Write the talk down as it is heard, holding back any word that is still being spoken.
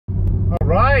All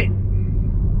right,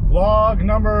 vlog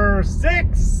number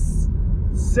 6.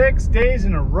 6 days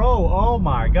in a row. Oh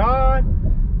my God.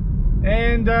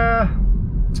 And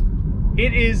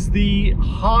it is the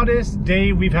hottest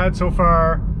day we've had so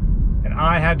far, and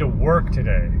I had to work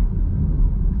today.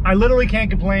 I literally can't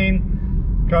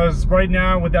complain because right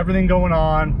now with everything going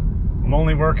on, I'm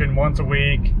only working once a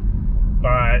week,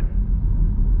 but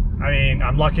I mean,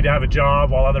 I'm lucky to have a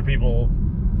job while other people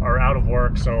are out of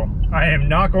work, so I am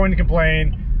not going to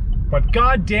complain. But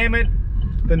God damn it,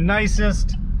 the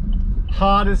nicest,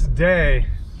 hottest day,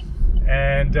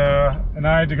 and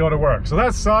I had to go to work, so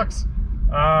that sucks.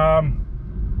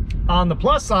 On the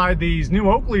plus side, these new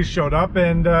Oakleys showed up,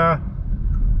 and I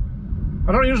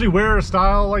don't usually wear a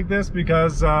style like this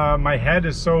because my head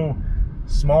is so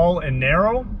small and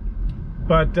narrow,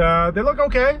 but they look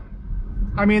okay.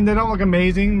 I mean, they don't look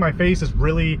amazing. My face is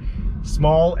really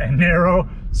small and narrow.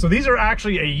 So these are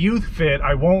actually a youth fit,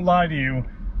 I won't lie to you.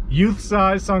 Youth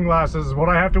size sunglasses is what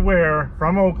I have to wear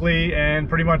from Oakley and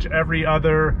pretty much every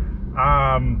other,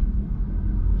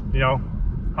 you know,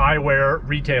 eyewear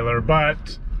retailer.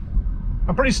 But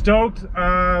I'm pretty stoked.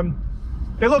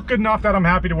 They look good enough that I'm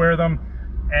happy to wear them.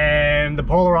 And the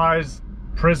polarized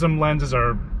prism lenses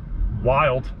are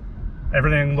wild.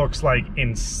 Everything looks like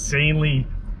insanely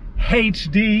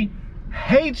HD.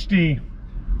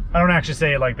 I don't actually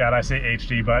say it like that, I say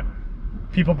HD, but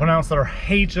people pronounce their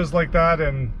H's like that,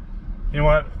 and you know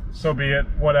what, so be it,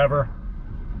 whatever.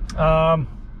 But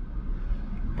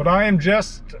I am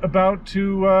just about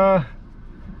to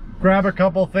grab a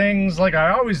couple things like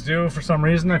I always do. For some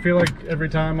reason, I feel like every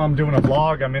time I'm doing a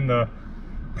vlog, I'm in the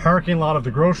parking lot of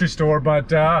the grocery store,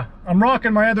 but I'm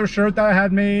rocking my other shirt that I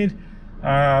had made.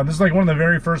 This is like one of the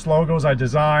very first logos I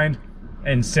designed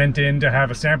and sent in to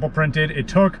have a sample printed. It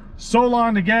took so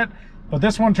long to get, but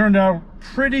this one turned out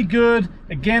pretty good.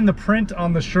 Again, the print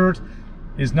on the shirt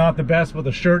is not the best, but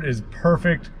the shirt is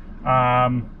perfect. So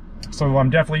I'm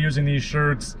definitely using these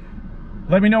shirts.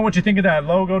 Let me know what you think of that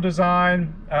logo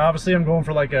design. Obviously, I'm going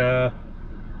for like a,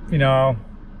 you know,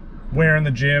 wearing the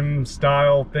gym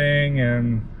style thing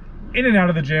and in and out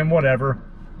of the gym, whatever.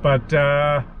 But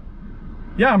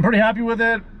yeah, I'm pretty happy with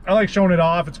it. I like showing it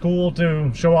off. It's cool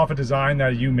to show off a design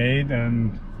that you made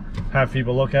and have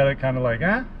people look at it kind of like,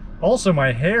 eh. Also,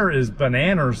 my hair is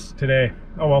bananas today.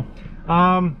 Oh well.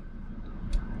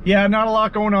 Yeah, not a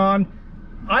lot going on.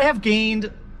 I have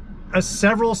gained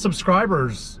several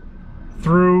subscribers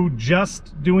through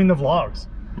just doing the vlogs.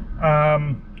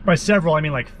 By several, I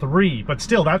mean like 3, but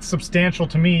still, that's substantial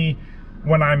to me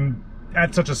when I'm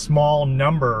at such a small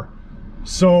number.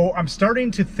 So I'm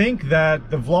starting to think that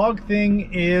the vlog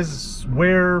thing is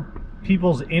where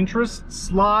people's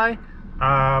interests lie.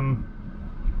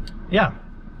 Yeah,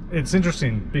 it's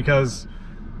interesting because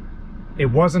it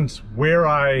wasn't where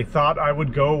I thought I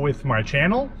would go with my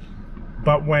channel,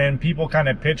 but when people kind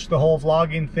of pitched the whole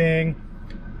vlogging thing,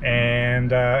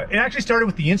 and it actually started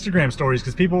with the Instagram stories,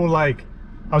 because people were like,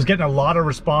 I was getting a lot of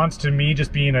response to me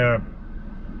just being a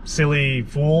silly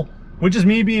fool, which is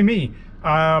me being me.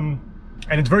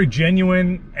 And it's very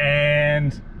genuine,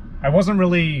 and that wasn't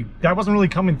really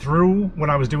coming through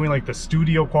when I was doing like the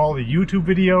studio quality YouTube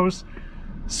videos.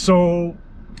 So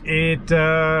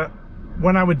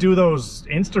when I would do those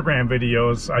Instagram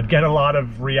videos, I'd get a lot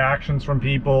of reactions from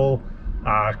people,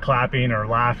 clapping or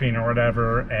laughing or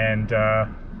whatever. And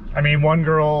I mean, one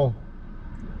girl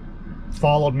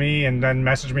followed me and then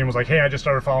messaged me and was like, hey, I just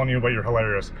started following you, but you're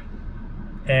hilarious.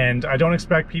 And I don't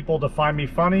expect people to find me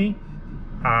funny,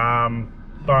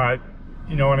 but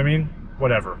you know what I mean?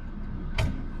 Whatever.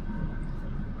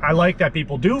 I like that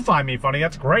people do find me funny.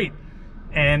 That's great.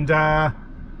 And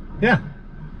yeah,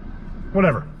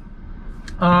 whatever.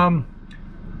 I'm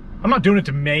not doing it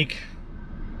to make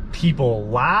people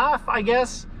laugh, I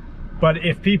guess. But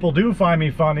if people do find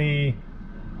me funny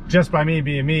just by me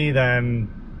being me, then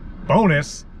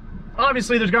bonus.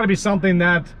 Obviously, there's got to be something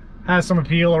that has some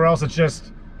appeal, or else it's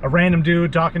just a random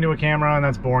dude talking to a camera, and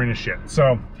that's boring as shit.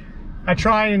 So I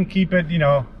try and keep it, you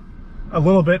know, a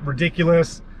little bit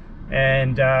ridiculous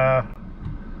and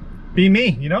be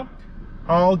me, you know?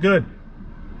 All good.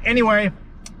 Anyway,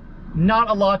 not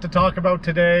a lot to talk about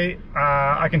today.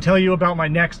 I can tell you about my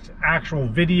next actual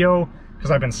video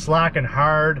because I've been slacking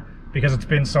hard because it's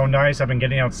been so nice. I've been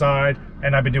getting outside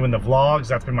and I've been doing the vlogs.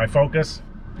 That's been my focus.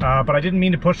 But I didn't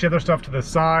mean to push the other stuff to the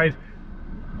side.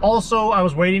 Also, I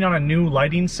was waiting on a new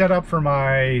lighting setup for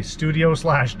my studio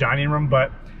 / dining room,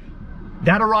 but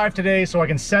that arrived today, so I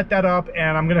can set that up,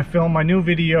 and I'm gonna film my new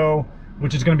video,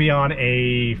 which is gonna be on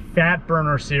a fat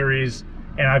burner series.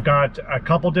 And I've got a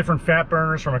couple different fat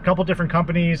burners from a couple different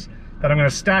companies that I'm gonna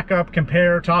stack up,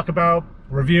 compare, talk about,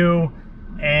 review,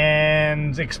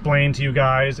 and explain to you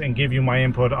guys and give you my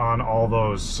input on all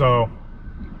those. So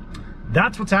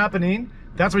that's what's happening.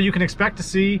 That's what you can expect to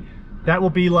see. That will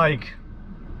be like,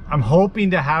 I'm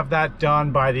hoping to have that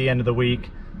done by the end of the week.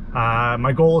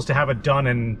 My goal is to have it done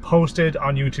and posted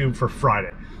on YouTube for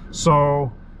Friday.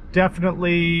 So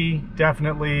definitely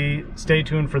stay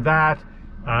tuned for that.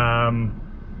 I'm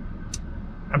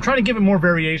trying to give it more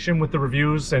variation with the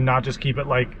reviews and not just keep it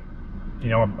like, you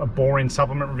know, a boring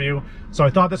supplement review. So I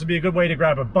thought this would be a good way to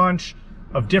grab a bunch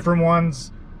of different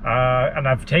ones. And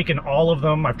I've taken all of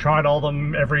them. I've tried all of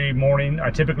them every morning. I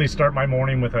typically start my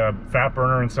morning with a fat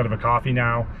burner instead of a coffee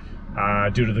now,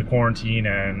 due to the quarantine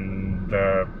and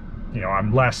the, you know,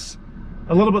 I'm a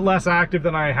little bit less active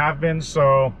than I have been.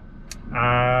 So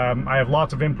I have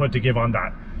lots of input to give on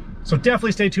that. So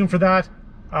definitely stay tuned for that.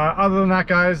 Other than that,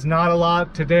 guys, not a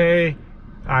lot today.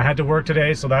 I had to work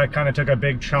today, so that kind of took a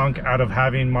big chunk out of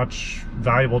having much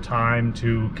valuable time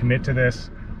to commit to this.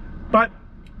 But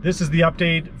this is the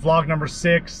update, vlog number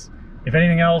 6. If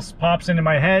anything else pops into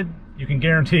my head, you can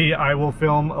guarantee I will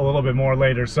film a little bit more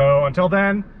later. So until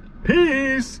then,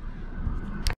 peace!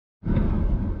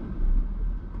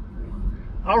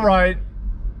 All right,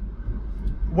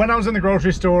 when I was in the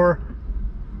grocery store,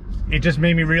 it just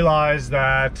made me realize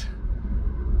that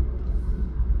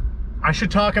I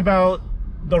should talk about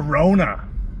the Rona.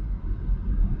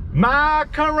 My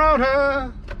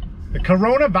Corona. The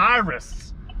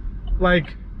coronavirus.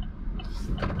 Like,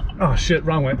 oh shit,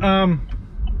 wrong way.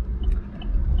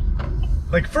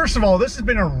 Like, first of all, this has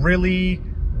been a really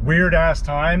weird ass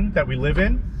time that we live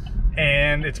in,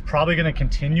 and it's probably going to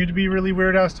continue to be really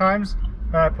weird ass times.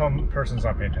 That person's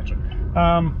not paying attention.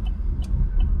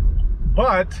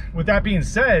 But with that being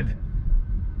said,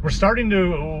 we're starting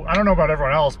to, I don't know about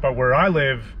everyone else, but where I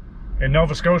live in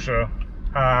Nova Scotia,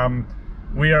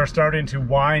 we are starting to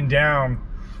wind down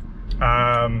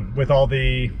with all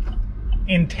the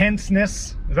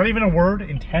intenseness. Is that even a word?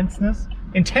 Intenseness?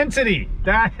 Intensity!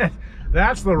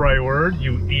 That's the right word,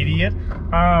 you idiot.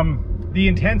 The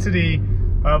intensity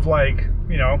of, like,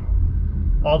 you know,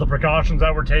 all the precautions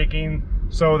that we're taking.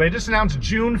 So they just announced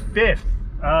June 5th.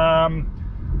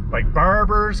 Like,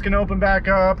 barbers can open back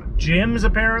up. Gyms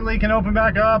apparently can open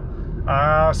back up.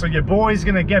 So your boy's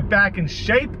gonna get back in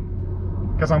shape,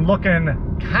 because I'm looking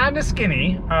kind of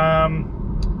skinny. Yeah,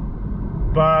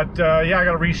 I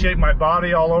gotta reshape my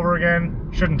body all over again.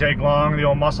 Shouldn't take long. The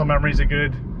old muscle memory's a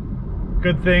good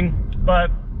thing,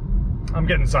 but I'm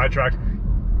getting sidetracked.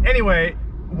 Anyway,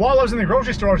 while I was in the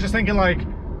grocery store, I was just thinking, like,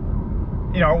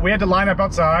 you know, we had to line up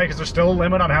outside because there's still a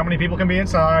limit on how many people can be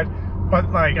inside.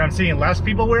 But, like, I'm seeing less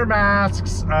people wear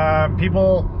masks.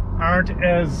 People aren't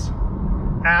as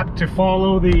apt to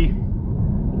follow the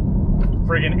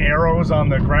friggin' arrows on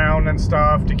the ground and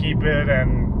stuff to keep it,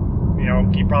 and, you know,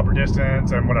 keep proper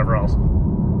distance and whatever else.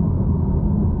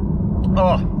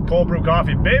 Oh, cold brew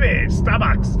coffee, baby,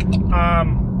 Starbucks.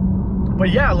 But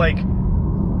yeah, like,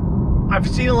 I've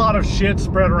seen a lot of shit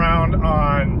spread around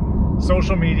on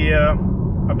social media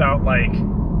about, like,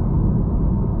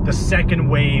 the second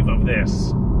wave of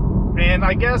this. And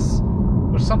I guess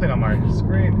there's something on my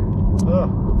screen.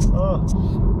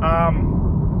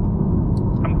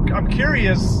 I'm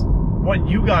curious what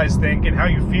you guys think and how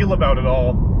you feel about it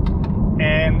all.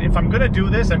 And if I'm gonna do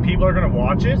this and people are gonna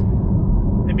watch it,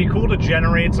 it'd be cool to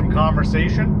generate some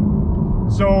conversation.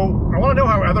 So I want to know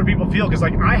how other people feel, because,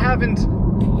 like, I haven't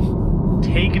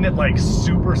taken it, like,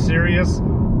 super serious.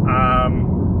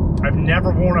 I've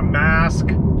never worn a mask.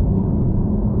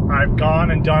 I've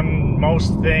gone and done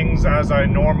most things as I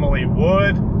normally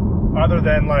would, other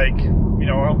than, like, you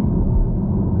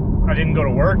know, I didn't go to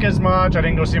work as much. I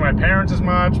didn't go see my parents as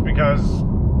much because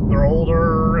they're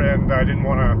older, and I didn't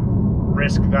want to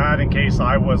risk that in case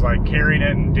I was, like, carrying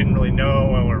it and didn't really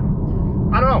know, or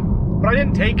I don't know. But I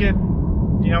didn't take it,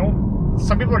 you know.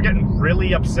 Some people are getting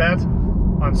really upset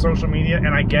on social media, and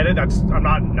I get it. I'm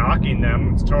not knocking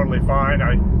them. It's totally fine.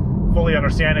 I fully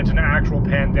understand it's an actual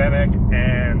pandemic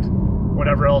and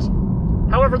whatever else.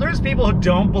 However, there's people who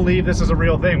don't believe this is a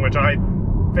real thing, which I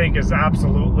think is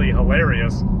absolutely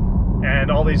hilarious,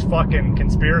 and all these fucking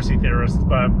conspiracy theorists.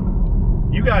 But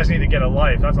you guys need to get a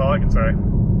life. That's all I can say.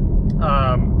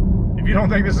 If you don't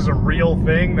think this is a real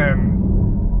thing,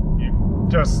 then you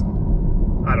just,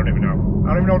 I don't even know. I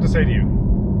don't even know what to say to you.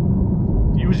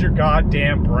 Use your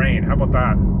goddamn brain. How about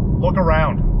that? Look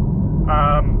around.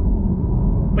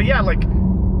 But yeah, like,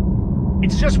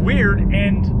 it's just weird.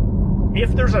 And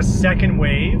if there's a second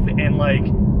wave, and, like,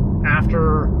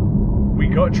 after we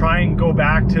try and go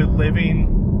back to living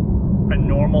a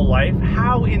normal life,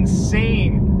 how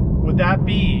insane would that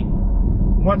be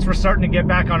once we're starting to get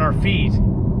back on our feet?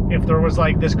 If if there was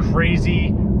like this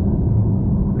crazy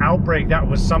outbreak that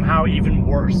was somehow even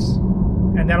worse.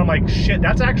 And then I'm like, shit,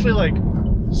 that's actually like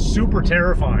super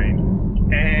terrifying.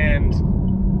 And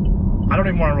I don't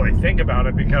even want to really think about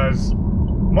it, because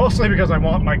mostly because I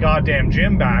want my goddamn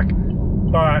gym back,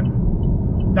 but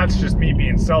that's just me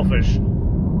being selfish.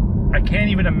 I can't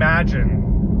even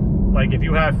imagine, like, if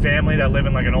you have family that live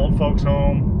in like an old folks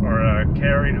home or a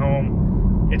caring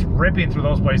home, it's ripping through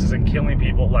those places and killing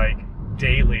people like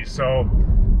daily. So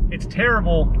it's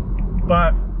terrible.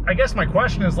 But I guess my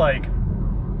question is, like,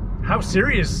 how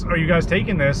serious are you guys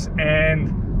taking this?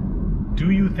 And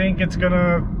do you think it's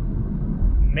gonna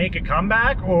make a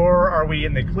comeback, or are we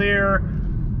in the clear?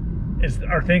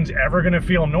 Are things ever gonna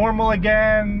feel normal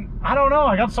again? I don't know.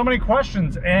 I got so many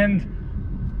questions, and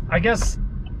I guess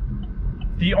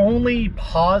the only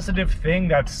positive thing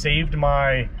that saved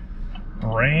my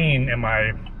brain and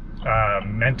my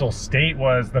mental state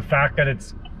was the fact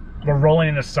that we're rolling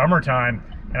into summertime,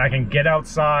 and I can get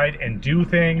outside and do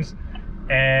things,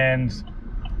 and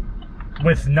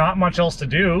with not much else to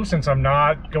do, since I'm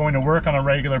not going to work on a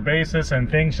regular basis and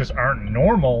things just aren't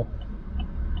normal,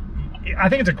 I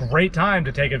think it's a great time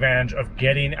to take advantage of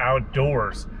getting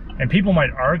outdoors. And people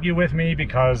might argue with me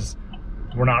because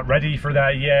we're not ready for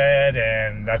that yet,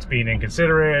 and that's being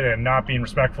inconsiderate and not being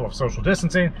respectful of social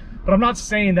distancing. But I'm not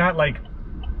saying that. Like,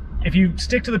 if you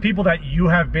stick to the people that you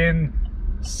have been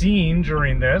seeing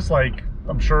during this, like,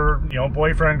 I'm sure, you know,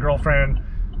 boyfriend, girlfriend,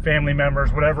 family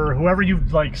members, whatever, whoever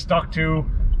you've like stuck to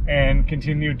and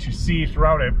continued to see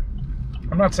throughout it.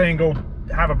 I'm not saying go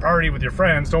have a party with your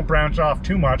friends, don't branch off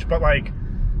too much, but like,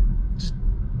 just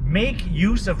make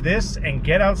use of this and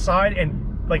get outside,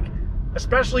 and like,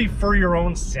 especially for your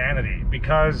own sanity,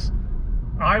 because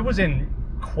I was in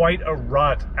quite a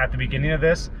rut at the beginning of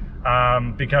this,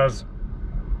 because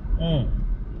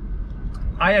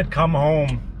I had come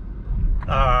home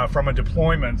from a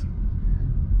deployment,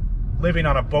 living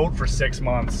on a boat for 6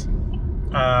 months.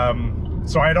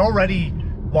 So I had already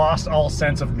lost all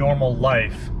sense of normal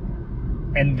life.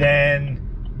 And then,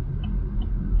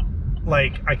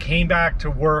 like, I came back to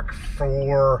work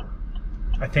for,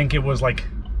 I think it was like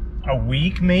a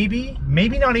week, maybe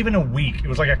not even a week. It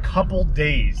was like a couple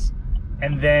days.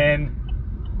 And then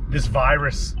this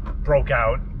virus broke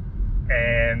out,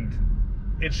 and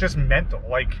it's just mental.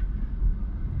 Like,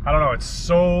 I don't know, it's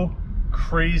so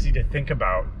crazy to think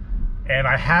about. And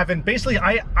I haven't, basically,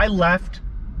 I left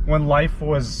when life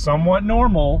was somewhat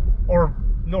normal, or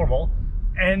normal.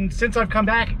 And since I've come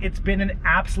back, it's been an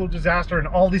absolute disaster, and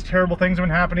all these terrible things have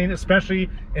been happening, especially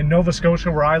in Nova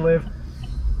Scotia where I live.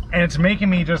 And it's making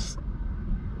me just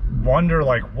wonder,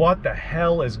 like, what the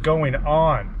hell is going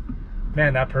on?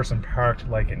 Man, that person parked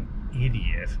like an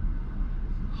idiot.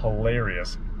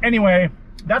 Hilarious. Anyway,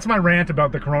 that's my rant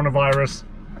about the coronavirus.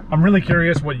 I'm really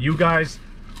curious what you guys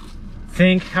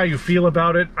think, how you feel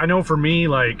about it. I know for me,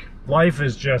 like, life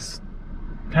has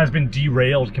been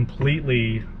derailed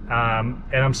completely,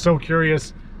 and I'm so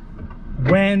curious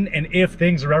when and if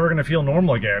things are ever going to feel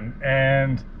normal again.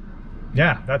 And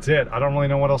yeah, that's it. I don't really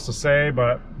know what else to say,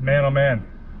 but man, oh man,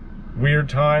 weird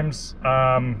times.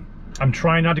 I'm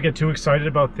trying not to get too excited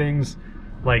about things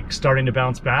like starting to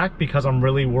bounce back, because I'm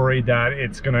really worried that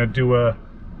it's going to do a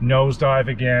nosedive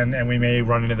again and we may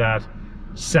run into that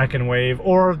second wave,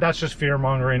 or that's just fear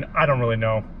mongering. I don't really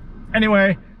know.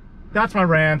 Anyway, that's my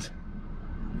rant.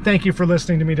 Thank you for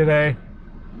listening to me today.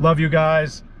 Love you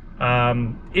guys.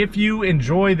 If you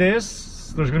enjoy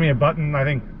this, there's gonna be a button, I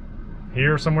think,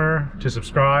 here somewhere to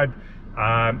subscribe.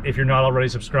 If you're not already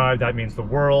subscribed, that means the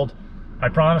world. I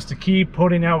promise to keep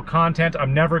putting out content.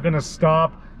 I'm never gonna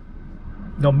stop,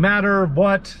 no matter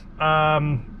what.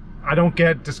 I don't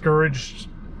get discouraged,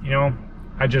 you know.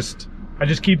 I just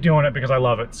keep doing it because I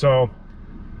love it. So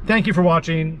thank you for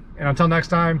watching, and until next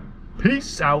time,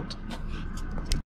 peace out.